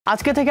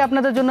আজকে থেকে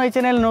আপনাদের জন্য এই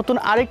চ্যানেলে নতুন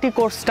আরেকটি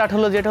কোর্স স্টার্ট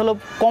হলো, যেটা হলো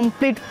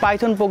কমপ্লিট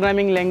পাইথন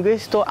প্রোগ্রামিং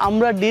ল্যাঙ্গুয়েজ। তো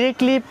আমরা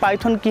ডিরেক্টলি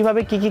পাইথন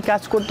কিভাবে কি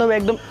কাজ করতে হবে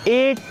একদম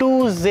A to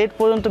Z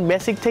পর্যন্ত,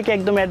 বেসিক থেকে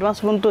একদম অ্যাডভান্স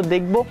পর্যন্ত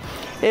দেখব।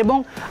 এবং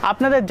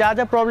আপনাদের যা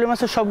যা প্রবলেম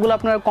আছে সবগুলো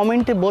আপনারা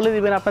কমেন্টে বলে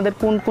দিবেন আপনাদের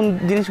কোন কোন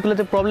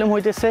জিনিসগুলোতে প্রবলেম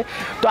হইতেছে।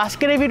 তো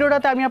আজকের এই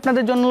ভিডিওটাতে আমি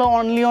আপনাদের জন্য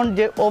অনলি অন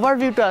যে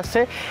ওভারভিউটা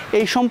আছে,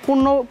 এই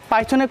সম্পূর্ণ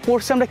পাইথনের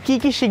কোর্সে আমরা কি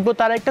শিখবো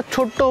তার একটা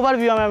ছোট্ট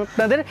ওভারভিউ আমি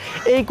আপনাদের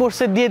এই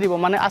কোর্সে দিয়ে দিব,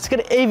 মানে আজকের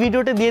এই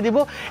ভিডিওতে দিয়ে দিব।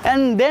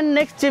 অ্যান্ড দেন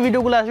নেক্সট যে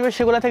ভিডিওগুলো আসবে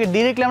সেগুলো থেকে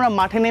ডিরেক্টলি আমরা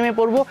মাঠে নেমে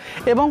পড়বো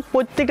এবং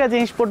প্রত্যেকটা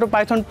জিনিসপত্র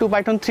পাইথন 2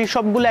 পাইথন 3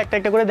 সবগুলো একটা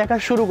একটা করে দেখা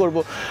শুরু করব।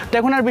 তো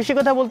এখন আর বেশি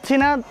কথা বলছি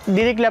না,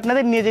 ডিরেক্টলি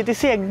আপনাদের নিয়ে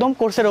যেতেছি একদম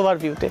কোর্সের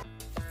ওভারভিউতে।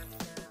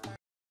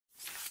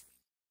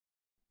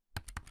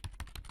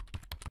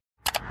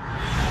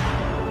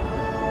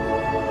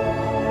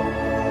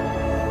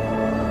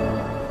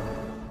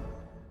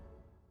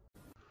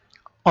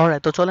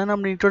 অলরাইট, তো চলেন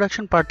আমরা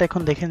ইন্ট্রোডাকশন পার্টটা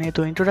এখন দেখে নিই।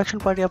 তো ইন্ট্রোডাকশন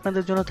পার্টে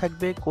আপনাদের জন্য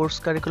থাকবে কোর্স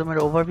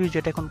কারিকুলামের ওভারভিউ,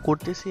 যেটা এখন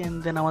করতেছি। অ্যান্ড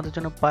দেন আমাদের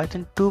জন্য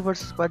পাইথন 2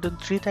 ভার্সেস পাইথন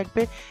 3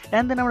 থাকবে।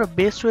 অ্যান্ড দেন আমরা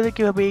বেস্ট ওয়েতে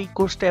কীভাবে এই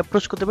কোর্সটা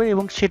অ্যাপ্রোচ করতে পারি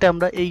এবং সেটা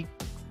আমরা এই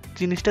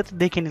জিনিসটাতে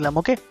দেখে নিলাম।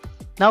 ওকে,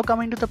 নাও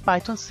কামিং টু দ্য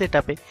পাইথন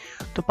সেটআপে।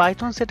 তো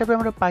পাইথন সেটআপে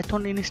আমরা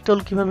পাইথন ইনস্টল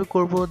কিভাবে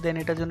করব, দেন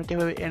এটার জন্য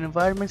কিভাবে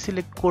এনভায়রনমেন্ট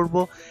সিলেক্ট করব,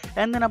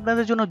 এন্ড দেন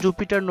আপনাদের জন্য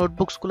জুপিটার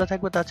নোটবুকসগুলো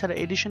থাকবে। তাছাড়া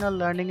এডিশনাল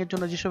লার্নিং এর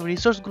জন্য যেসব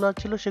রিসোর্সগুলো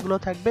ছিল সেগুলো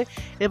থাকবে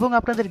এবং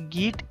আপনাদের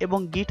গিট এবং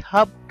গিট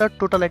হাবটার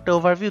টোটাল একটা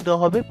ওভারভিউ দেওয়া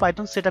হবে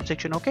পাইথন সেটআপ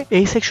সেকশন। ওকে,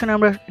 এই সেকশনে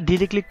আমরা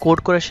ডিরেক্টলি কোড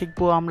করা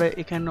শিখবো, আমরা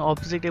এখানে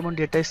অবজেক্ট এবং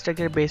ডেটা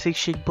স্ট্রাকচার বেসিক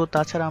শিখবো।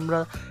 তাছাড়া আমরা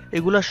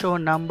এগুলো সহ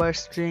number,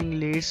 string,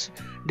 list,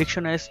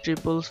 dictionaries,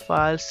 ট্রিপলস,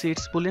 file,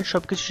 seats, Boolean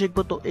সবকিছু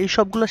শিখবো। তো এই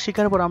সবগুলো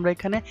শেখার পর আমরা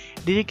এখানে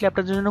ডিরেক্টলি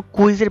আপনাদের জন্য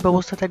কুইজের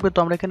ব্যবস্থা থাকবে। তো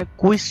আমরা এখানে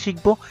কুইজ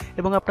শিখবো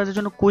এবং আপনাদের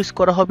জন্য কুইজ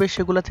করা হবে,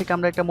 সেগুলো থেকে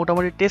আমরা একটা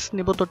মোটামুটি টেস্ট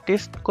নেব। তো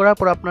টেস্ট করার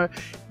পর আপনার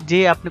যে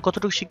আপনি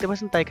কতটুকু শিখতে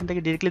পারছেন তা এখান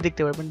থেকে ডিরেক্টলি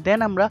দেখতে পারবেন। দেন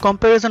আমরা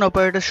কম্প্যারিজন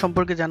অপারেটর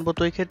সম্পর্কে জানবো।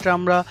 তো এই ক্ষেত্রে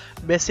আমরা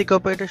বেসিক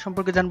অপারেটর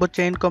সম্পর্কে জানবো,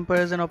 চেইন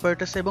কম্প্যারিজন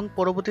অপারেটরস, এবং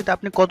পরবর্তীতে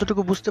আপনি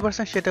কতটুকু বুঝতে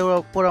পারছেন সেটার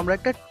উপর আমরা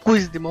একটা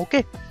কুইজ দিব।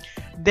 ওকে,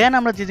 দেন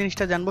আমরা যে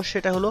জিনিসটা জানবো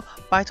সেটা হলো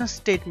পাইথন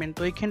স্টেটমেন্ট।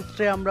 তো এই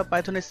ক্ষেত্রে আমরা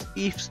পাইথনের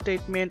if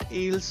statement,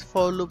 else,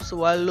 for loops,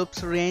 while loops,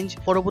 range,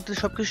 পরবর্তীতে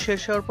সবকিছু শেষ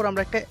হওয়ার পর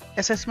আমরা একটা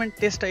অ্যাসেসমেন্ট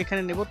টেস্ট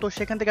এখানে নেব। তো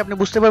সেখান থেকে আপনি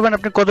বুঝতে পারবেন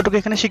আপনি কতটুকু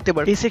এখানে শিখতে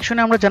পারবেন। এই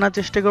সেকশনে আমরা জানার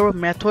চেষ্টা করব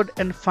মেথড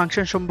এন্ড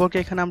ফাংশন সম্পর্কে।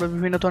 এখানে আমরা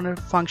বিভিন্ন ধরনের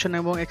ফাংশন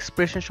এবং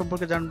এক্সপ্রেশন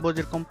সম্পর্কে জানবো,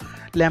 যেরকম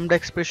lambda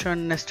expression,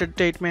 nested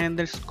statement,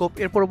 scope.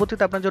 এর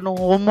পরবর্তীতে আপনার জন্য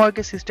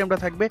হোমওয়ার্কের সিস্টেমটা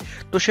থাকবে।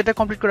 তো সেটা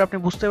কমপ্লিট করে আপনি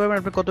বুঝতে পারবেন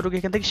আপনি কতটুকু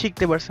এখান থেকে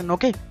শিখতে পারছেন।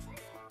 ওকে,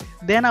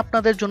 দেন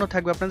আপনাদের জন্য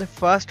থাকবে আপনাদের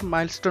ফার্স্ট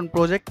মাইলস্টোন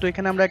প্রজেক্ট। তো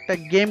এখানে আমরা একটা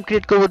গেম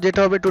ক্রিয়েট করব, যেটা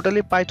হবে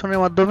টোটালি পাইথনের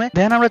মাধ্যমে।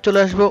 দেন আমরা চলে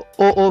আসবো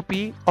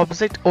ওওপি,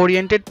 অবজেক্ট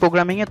ওরিয়েন্টেড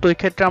প্রোগ্রামিং এ। তো এই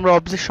ক্ষেত্রে আমরা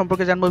অবজেক্ট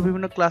সম্পর্কে জানবো,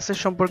 বিভিন্ন ক্লাসের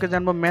সম্পর্কে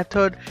জানবো,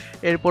 মেথড,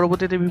 এর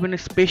পরবর্তীতে বিভিন্ন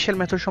স্পেশাল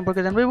মেথড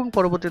সম্পর্কে জানবো এবং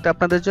পরবর্তীতে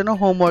আপনাদের জন্য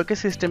হোমওয়ার্কের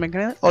সিস্টেম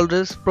এখানে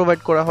অলওয়েজ প্রোভাইড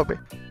করা হবে।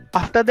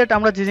 আফটার দ্যাট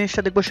আমরা যে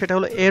জিনিসটা দেখবো সেটা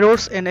হলো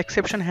এরর্স এন্ড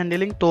এক্সেপশন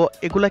হ্যান্ডেলিং। তো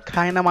এগুলো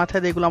খায় না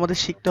মাথায়, এগুলো আমাদের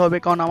শিখতে হবে,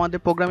 কারণ আমাদের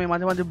প্রোগ্রামে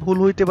মাঝে মাঝে ভুল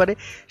হইতে পারে।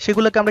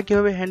 সেগুলোকে আমরা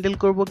কীভাবে হ্যান্ডেল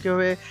করবো,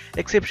 কীভাবে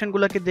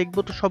এক্সেপশনগুলোকে দেখবো,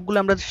 তো সবগুলো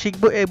আমরা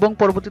শিখবো এবং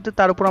পরবর্তীতে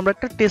তার উপর আমরা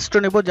একটা টেস্টও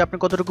নেবো যে আপনি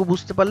কতটুকু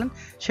বুঝতে পারলেন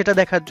সেটা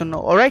দেখার জন্য।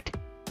 অলরাইট,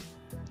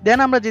 দেন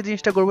আমরা যে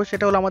জিনিসটা করবো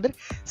সেটা হলো আমাদের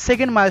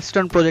সেকেন্ড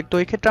মাইলস্টোন প্রজেক্ট। তো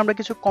এই ক্ষেত্রে আমরা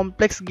কিছু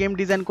কমপ্লেক্স গেম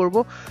ডিজাইন করব।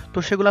 তো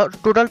সেগুলো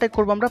টোটালটাই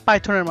করবো আমরা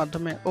পাইথনের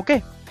মাধ্যমে। ওকে,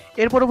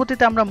 এর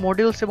পরবর্তীতে আমরা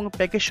মডিউলস এবং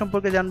প্যাকেজ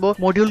সম্পর্কে জানবো,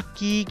 মডিউল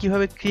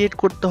কিভাবে ক্রিয়েট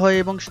করতে হয়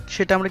এবং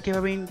সেটা আমরা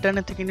কিভাবে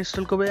ইন্টারনেট থেকে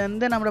ইনস্টল করবো। এন্ড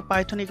দেন আমরা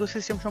পাইথন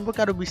ইকোসিস্টেম সম্পর্কে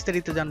আরো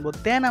বিস্তারিত জানবো।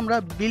 দেন আমরা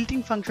বিল্ট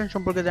ইন ফাংশন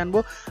সম্পর্কে জানবো,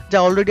 যা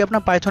অলরেডি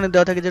আপনার পাইথনে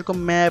দেওয়া থাকে, যেরকম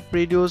ম্যাপ,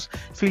 রিডিউস,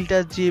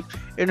 ফিল্টার, জিপ,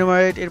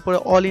 এনুমারেট, এরপর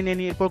অল ইন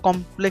এনি, এরপর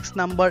কমপ্লেক্স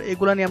নাম্বার,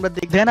 এগুলো নিয়ে আমরা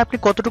দেখব। দেন আপনি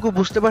কতটুকু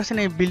বুঝতে পারছেন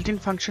এই বিল্ট ইন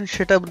ফাংশন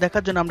সেটা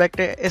দেখার জন্য আমরা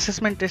একটা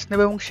অ্যাসেসমেন্ট টেস্ট নেব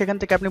এবং সেখান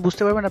থেকে আপনি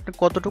বুঝতে পারবেন আপনি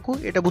কতটুকু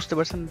এটা বুঝতে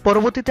পারছেন।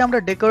 পরবর্তীতে আমরা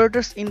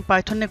ডেকোরেটরস ইন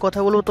পাইথন নিয়ে কথা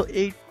বলবো। তো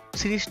এই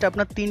সিরিজটা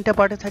আপনার 3টা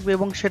পার্টে থাকবে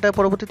এবং সেটা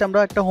পরবর্তীতে আমরা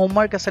একটা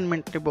হোমওয়ার্ক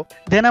অ্যাসাইনমেন্ট দেব।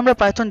 দেন আমরা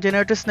পাইথন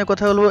জেনারেটরস নিয়ে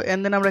কথা বলবো।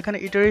 এন্ড দেন আমরা এখানে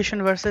ইটারেশন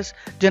ভার্সেস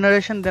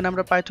জেনারেশন, দেন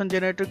আমরা পাইথন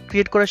জেনারেটর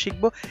ক্রিয়েট করা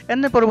শিখবো। এন্ড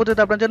দেন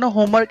পরবর্তীতে আপনার জন্য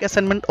হোমওয়ার্ক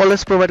অ্যাসাইনমেন্ট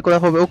অলওয়েজ প্রোভাইড করা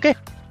হবে। ওকে,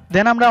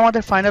 দেন আমরা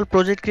আমাদের ফাইনাল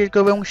প্রজেক্ট ক্রিয়েট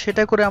করবো এবং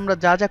সেটা করে আমরা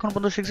যা যা এখন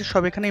পর্যন্ত শিখছি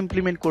সব এখানে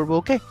ইমপ্লিমেন্ট করবো।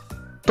 ওকে,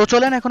 তো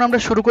চলেন এখন আমরা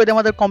শুরু করে দিই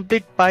আমাদের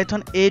complete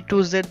Python A to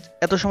Z।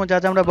 এত সময় যা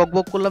যা আমরা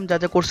বকবক করলাম, যা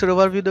যা কোর্সের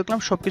ওভারভিউ দেখলাম,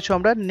 সবকিছু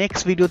আমরা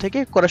নেক্সট ভিডিও থেকে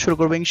করা শুরু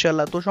করবো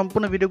ইনশাআল্লাহ। তো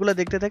সম্পূর্ণ ভিডিওগুলো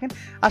দেখতে থাকেন,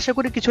 আশা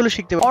করি কিছু হলে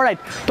শিখতে পারবেন। অলরাইট,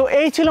 তো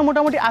এই ছিল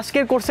মোটামুটি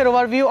আজকের কোর্সের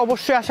ওভারভিউ।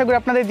 অবশ্যই আশা করি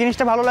আপনাদের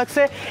জিনিসটা ভালো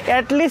লাগছে।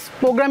 অ্যাটলিস্ট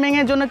প্রোগ্রামিং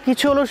এর জন্য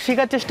কিছু হলেও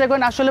শেখার চেষ্টা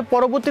করেন। আসলে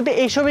পরবর্তীতে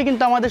এইসবই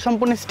কিন্তু আমাদের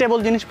সম্পূর্ণ স্টেবল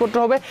জিনিসপত্র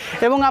হবে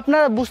এবং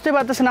আপনারা বুঝতে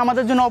পারতেছেন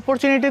আমাদের জন্য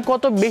অপরচুনিটি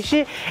কত বেশি।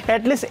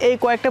 অ্যাটলিস্ট এই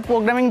কয়েকটা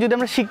প্রোগ্রামিং যদি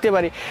আমরা শিখতে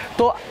পারি,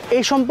 তো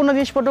এই সম্পূর্ণ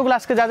জিনিসপত্রগুলো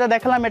আজকে যা যা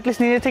দেখালাম,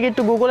 অ্যাটলিস্ট নিজে থেকে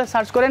একটু গুগলে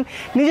সার্চ করেন,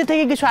 নিজে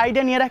থেকে কিছু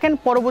আইডিয়া নিয়ে রাখেন।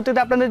 পরবর্তীতে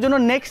আপনাদের জন্য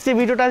নেক্সট যে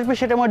ভিডিওটা আসবে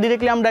সেটা আমরা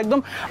ডিরেক্টলি আমরা একদম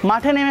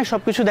মাঠে নেমে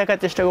সব কিছু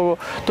দেখার চেষ্টা করব।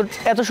 তো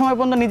এত সময়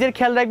পর্যন্ত নিজের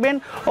খেয়াল রাখবেন,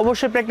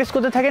 অবশ্যই প্র্যাকটিস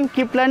করতে থাকেন।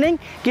 Keep learning,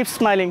 keep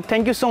smiling.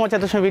 Thank you so much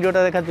এত সময়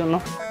ভিডিওটা দেখার জন্য।